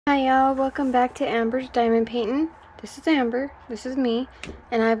Hi y'all, welcome back to Amber's Diamond Painting. This is Amber, this is me,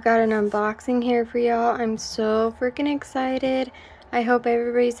 and I've got an unboxing here for y'all. I'm so freaking excited. I hope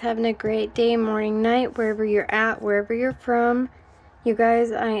everybody's having a great day, morning, night, wherever you're at, wherever you're from. You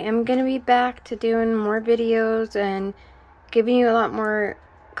guys, I am going to be back to doing more videos and giving you a lot more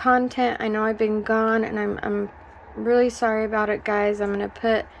content. I know I've been gone and I'm really sorry about it, guys. I'm going to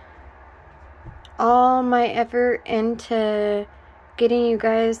put all my effort into getting you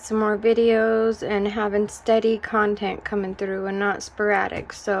guys some more videos and having steady content coming through and not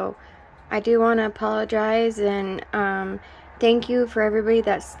sporadic. So I do want to apologize and thank you for everybody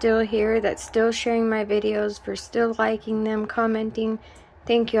that's still here, that's still sharing my videos, for still liking them, commenting.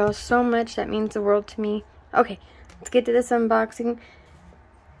 Thank you all so much. That means the world to me. Okay, let's get to this unboxing.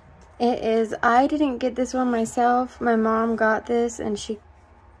 I didn't get this one myself. My mom got this and she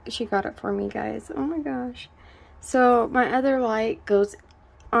got it for me, guys. Oh my gosh. So my other light goes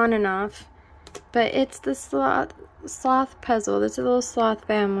on and off, but it's the sloth puzzle. This is a little sloth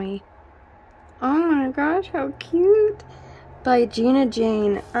family. Oh my gosh, how cute! By Gina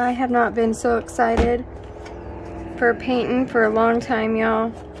Jane. I have not been so excited for painting for a long time,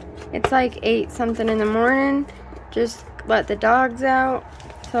 y'all. It's like 8 something in the morning. Just let the dogs out.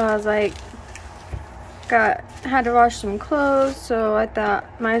 So I was like, had to wash some clothes, so I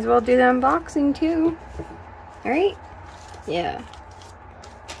thought might as well do the unboxing too. Alright? Yeah.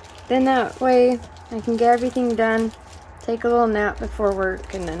 Then that way I can get everything done, take a little nap before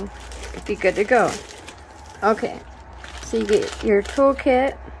work, and then be good to go. Okay. So you get your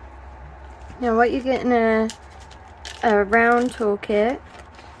toolkit. Now what you get in a round toolkit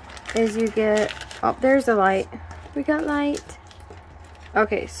is you get, oh, there's a light. We got light.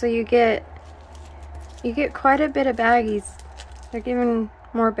 Okay, so you get quite a bit of baggies. They're giving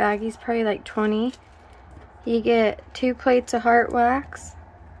more baggies, probably like 20. You get 2 plates of heart wax.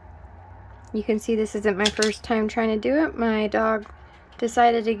 You can see this isn't my first time trying to do it. My dog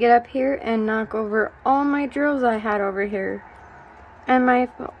decided to get up here and knock over all my drills I had over here. And my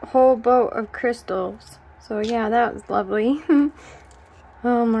whole boat of crystals. So yeah, that was lovely.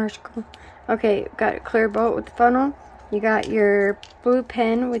 Oh, Marshall. Okay, got a clear boat with the funnel. You got your blue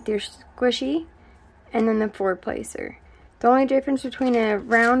pen with your squishy. And then the 4-placer. The only difference between a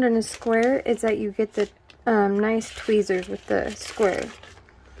round and a square is that you get the nice tweezers with the square.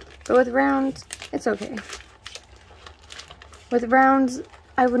 But with rounds, it's okay. With rounds,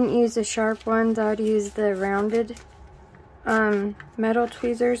 I wouldn't use the sharp ones. I would use the rounded metal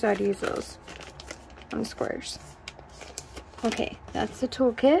tweezers. I'd use those on squares. Okay, that's the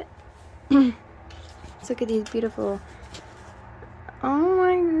toolkit. Let's look at these beautiful. Oh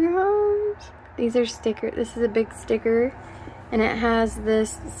my gosh. These are stickers. This is a big sticker. And it has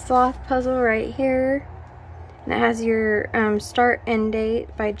this sloth puzzle right here. And it has your start end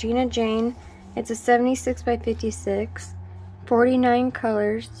date by Gina Jane. It's a 76 by 56. 49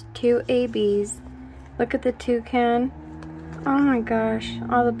 colors. 2 ABs. Look at the toucan. Oh my gosh.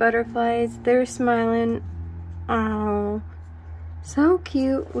 All the butterflies. They're smiling. Oh. So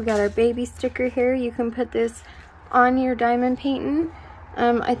cute. We got our baby sticker here. You can put this on your diamond painting.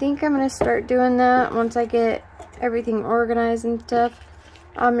 I think I'm going to start doing that once I get everything organized and stuff.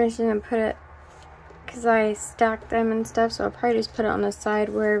 I'm just going to put it, because I stacked them and stuff, so I'll probably just put it on the side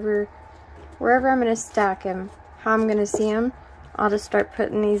wherever I'm going to stack them, how I'm going to see them. I'll just start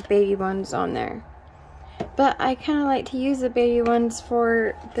putting these baby ones on there. But I kind of like to use the baby ones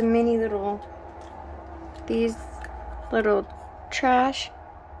for the mini these little trash,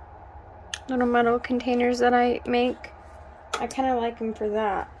 little metal containers that I make. I kind of like them for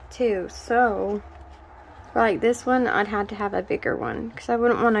that too. So for like this one, I'd have to have a bigger one because I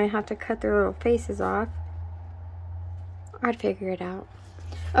wouldn't want to have to cut their little faces off. I'd figure it out.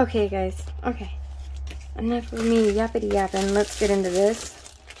 Okay guys, okay, enough of me yappity yapping. Let's get into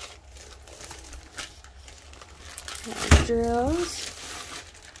this.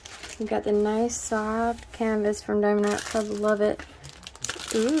 Drills. We got the nice soft canvas from Diamond Art Club. Love it.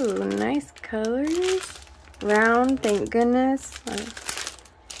 Ooh, nice colors. Round, thank goodness.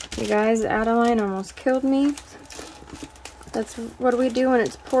 You guys, Adeline almost killed me. That's what we do when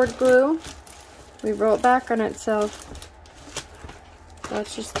it's poured glue. We roll it back on itself. So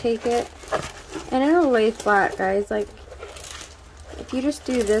let's just take it. And it'll lay flat, guys. Like, if you just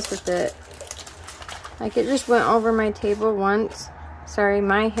do this with it. Like, it just went over my table once. Sorry,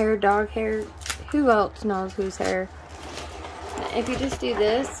 my hair, dog hair. Who else knows whose hair? If you just do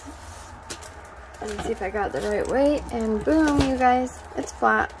this. Let's see if I got the right way, and boom, you guys, it's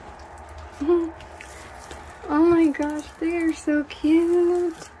flat. Oh my gosh, they are so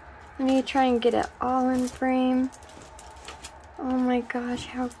cute. I need to try and get it all in frame. Oh my gosh,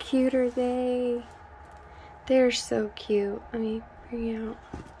 how cute are they? They're so cute. Let me bring you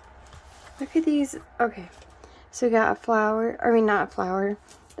out. Look at these. Okay, so we got a flower, I mean not a flower,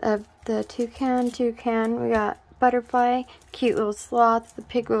 the toucan. We got butterfly, cute little sloth, the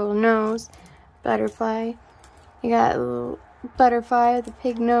pig little nose, butterfly. You got a little butterfly with the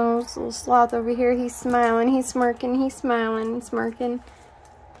pig nose, little sloth over here. He's smiling, he's smirking, he's smiling, and smirking.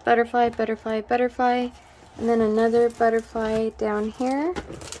 Butterfly, butterfly, butterfly. And then another butterfly down here.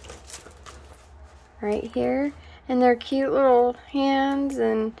 Right here. And their cute little hands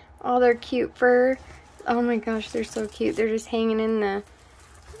and all their cute fur. Oh my gosh, they're so cute. They're just hanging in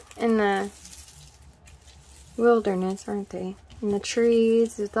the wilderness, aren't they? In the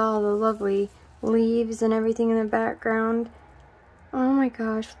trees with all the lovely leaves and everything in the background. Oh my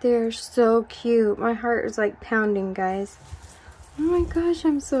gosh, they're so cute. My heart is like pounding, guys. Oh my gosh,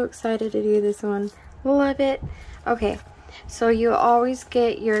 I'm so excited to do this one. Love it. Okay, so you always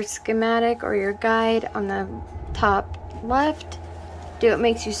get your schematic or your guide on the top left. Do It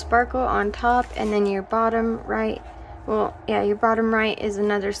Makes You Sparkle on top, and then your bottom right, well, yeah, your bottom right is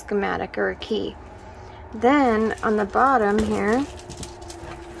another schematic or a key. Then on the bottom here,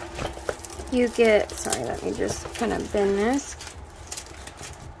 you get, sorry, let me just kind of bend this.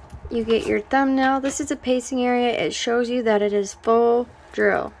 You get your thumbnail. This is a pacing area. It shows you that it is full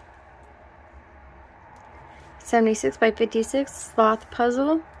drill. 76 by 56 Sloth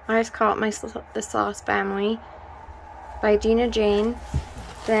Puzzle. I just call it the Sloth Family by Gina Jane.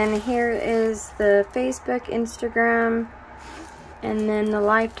 Then here is the Facebook, Instagram, and then the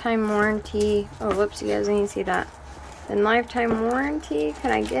lifetime warranty. Oh, whoops, you guys didn't see that. Then lifetime warranty.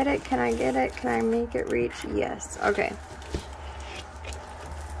 Can I get it? Can I get it? Can I make it reach? Yes. Okay.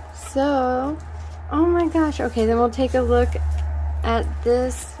 So, oh my gosh. Okay, then we'll take a look at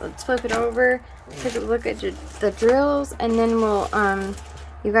this. Let's flip it over. Take a look at the drills, and then we'll,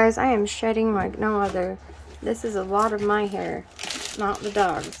 you guys, I am shedding like no other. This is a lot of my hair, not the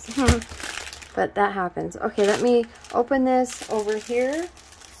dog's. But that happens. Okay, let me open this over here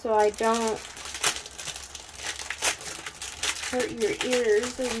so I don't hurt your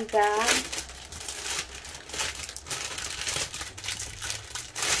ears really bad.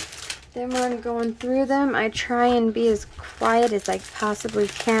 Then when I'm going through them, I try and be as quiet as I possibly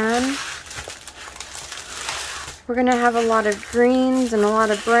can. We're going to have a lot of greens and a lot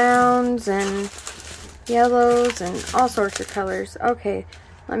of browns and yellows and all sorts of colors. Okay,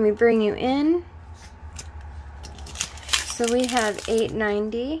 let me bring you in. So we have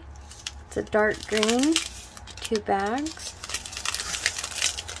 $8.90. It's a dark green, 2 bags.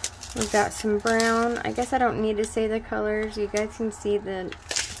 We've got some brown. I guess I don't need to say the colors. You guys can see the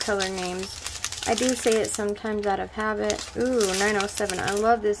color names. I do say it sometimes out of habit. Ooh, 907. I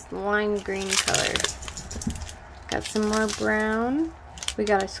love this lime green color. Got some more brown. We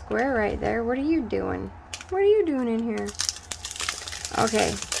got a square right there. What are you doing? What are you doing in here?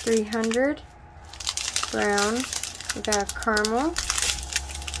 Okay, 300. Brown. We got a caramel.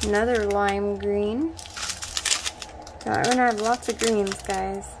 Another lime green. I'm gonna have lots of greens,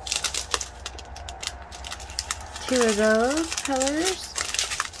 guys. 2 of those colors.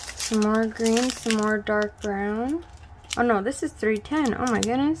 Some more green, some more dark brown. Oh no, this is 310. Oh my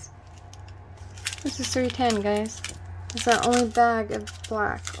goodness. This is 310, guys. It's the only bag of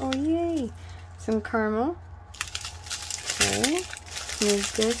black. Oh yay. Some caramel. Okay.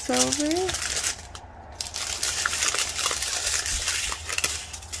 Move this over.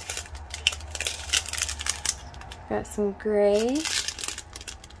 Got some gray.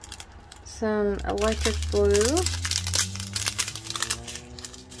 Some electric blue.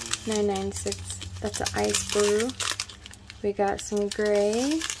 996. That's an ice blue. We got some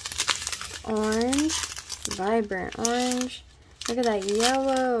gray, orange, vibrant orange. Look at that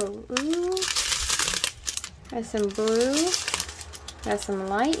yellow. Ooh. Got some blue. Got some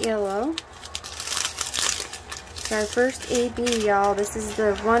light yellow. It's our first AB, y'all. This is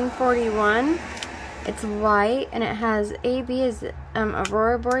the 141. It's white, and it has AB is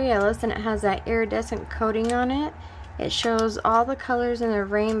Aurora Borealis, and it has that iridescent coating on it. It shows all the colors in the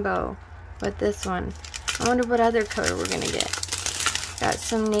rainbow with this one. I wonder what other color we're gonna get. Got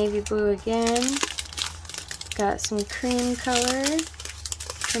some navy blue again. Got some cream color.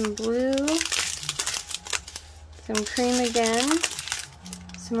 Some blue. Some cream again.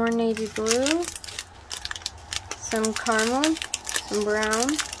 Some more navy blue. Some caramel. Some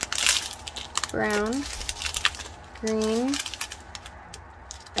brown. Brown. Green.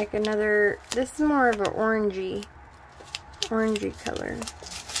 Like another, this is more of an orangey color.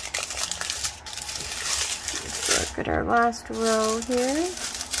 Let's look at our last row here.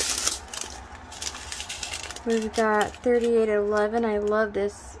 We've got 3811. I love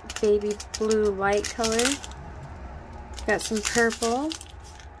this baby blue light color. Got some purple.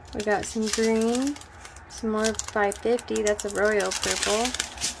 We got some green. Some more 550. That's a royal purple.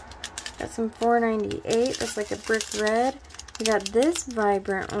 Got some 498. That's like a brick red. We got this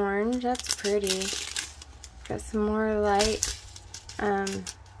vibrant orange. That's pretty. Got some more light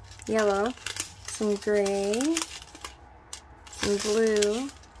yellow. Some gray. Some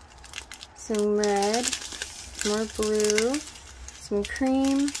blue. Some red. More blue, some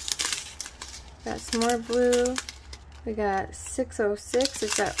cream, got some more blue, we got 606,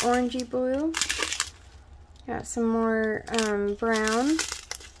 it's that orangey blue, got some more brown,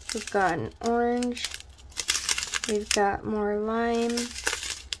 we've got an orange, we've got more lime,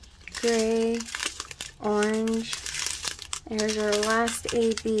 gray, orange, and here's our last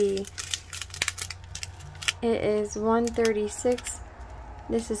AB. It is 136,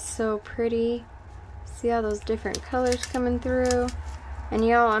 this is so pretty. See all those different colors coming through. And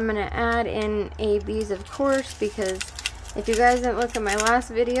y'all, I'm going to add in ABs, of course, because if you guys didn't look at my last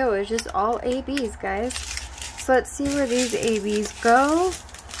video, it was just all ABs, guys. So let's see where these ABs go.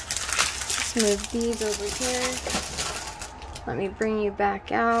 Let's move these over here. Let me bring you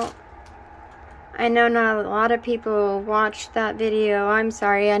back out. I know not a lot of people watched that video. I'm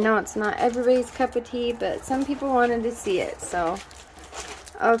sorry. I know it's not everybody's cup of tea, but some people wanted to see it, so...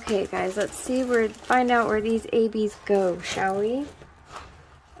 Okay, guys, let's find out where these ABs go, shall we?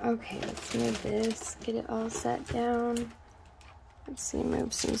 Okay, let's move this, get it all set down. Let's see,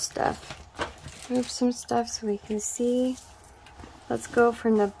 move some stuff. Move some stuff so we can see. Let's go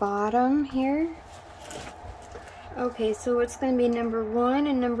from the bottom here. Okay, so it's going to be number 1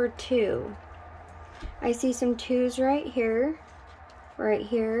 and number 2. I see some 2s right here,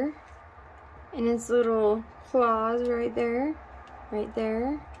 and its little claws right there. Right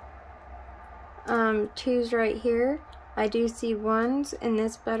there. 2s right here. I do see 1s in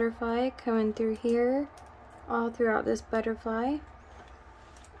this butterfly coming through here, all throughout this butterfly.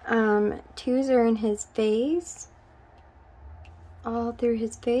 2s are in his face, all through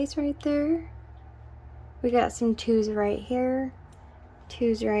his face right there. We got some 2s right here,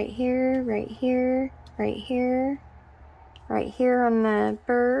 2s right here, right here, right here, right here on the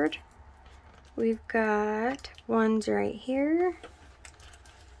bird. We've got 1s right here.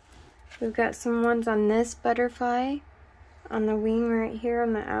 We've got some 1s on this butterfly, on the wing right here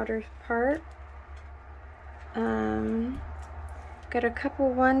on the outer part. Got a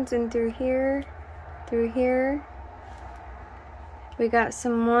couple 1s in through here, We got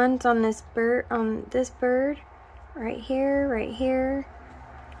some 1s on this bird, right here,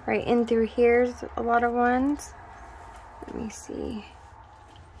 right in through here's a lot of 1s. Let me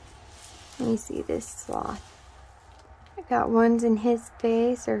see this sloth. I got 1s in his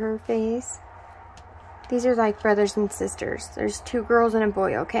face or her face. These are like brothers and sisters. There's 2 girls and a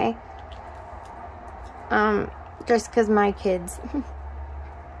boy, okay? Just because my kids.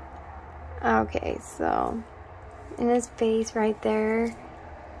 Okay, so in his face right there,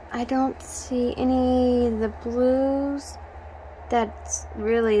 I don't see any of the blues that's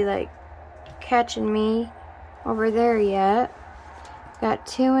really like catching me over there yet. Got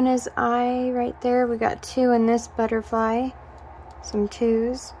 2 in his eye right there. We got 2 in this butterfly. Some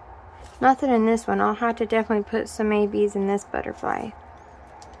 2s. Nothing in this one. I'll have to definitely put some ABs in this butterfly.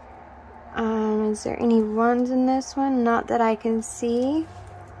 Is there any 1s in this one? Not that I can see.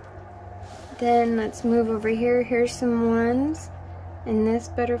 Then let's move over here. Here's some 1s in this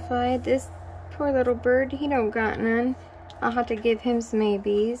butterfly. This poor little bird, he don't got none. I'll have to give him some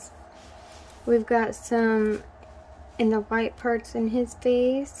ABs. We've got some in the white parts in his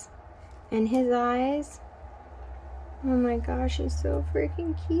face and his eyes. Oh my gosh, he's so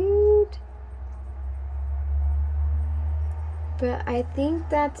freaking cute. But I think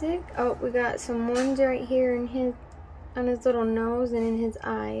that's it. Oh, we got some 1s right here in on his little nose and in his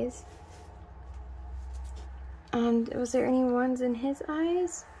eyes. Was there any 1s in his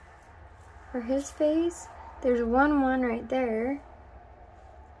eyes or his face? There's 1 right there.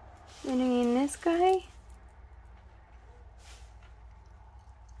 Any in this guy?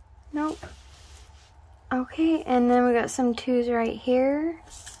 Nope. Okay, and then we got some 2s right here.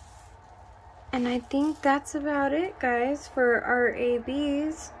 And I think that's about it, guys, for our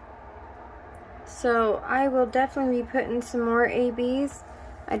ABs. So I will definitely be putting some more ABs.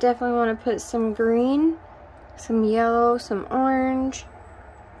 I definitely want to put some green, some yellow, some orange.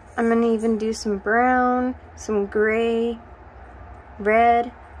 I'm going to even do some brown, some gray,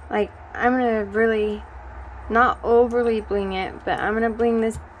 red. Like, I'm going to really, not overly bling it, but I'm going to bling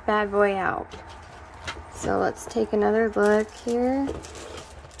this bad boy out. So let's take another look here.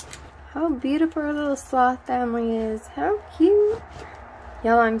 how beautiful our little sloth family is. How cute.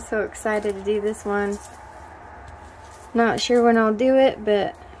 Y'all, I'm so excited to do this one. Not sure when I'll do it,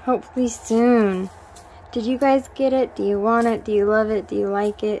 but hopefully soon. Did you guys get it? Do you want it? Do you love it? Do you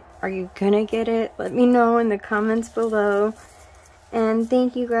like it? Are you gonna get it? Let me know in the comments below. And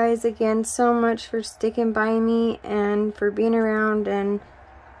thank you guys again so much for sticking by me and for being around and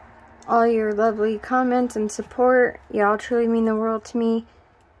all your lovely comments and support. Y'all truly mean the world to me.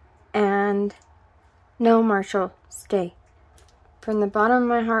 And no, Marshall, stay. From the bottom of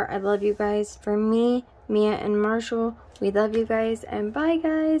my heart, I love you guys. For me, Mia, and Marshall, we love you guys. And bye,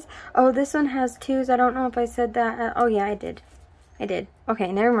 guys. Oh, this one has 2s. I don't know if I said that. Oh, yeah, I did. I did.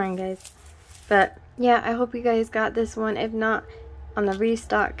 Okay, never mind, guys. But, yeah, I hope you guys got this one. If not, on the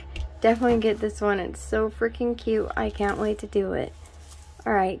restock, definitely get this one. It's so freaking cute. I can't wait to do it.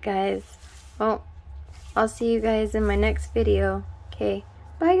 Alright, guys. Well, I'll see you guys in my next video. Okay.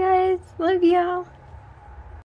 Bye, guys. Love y'all.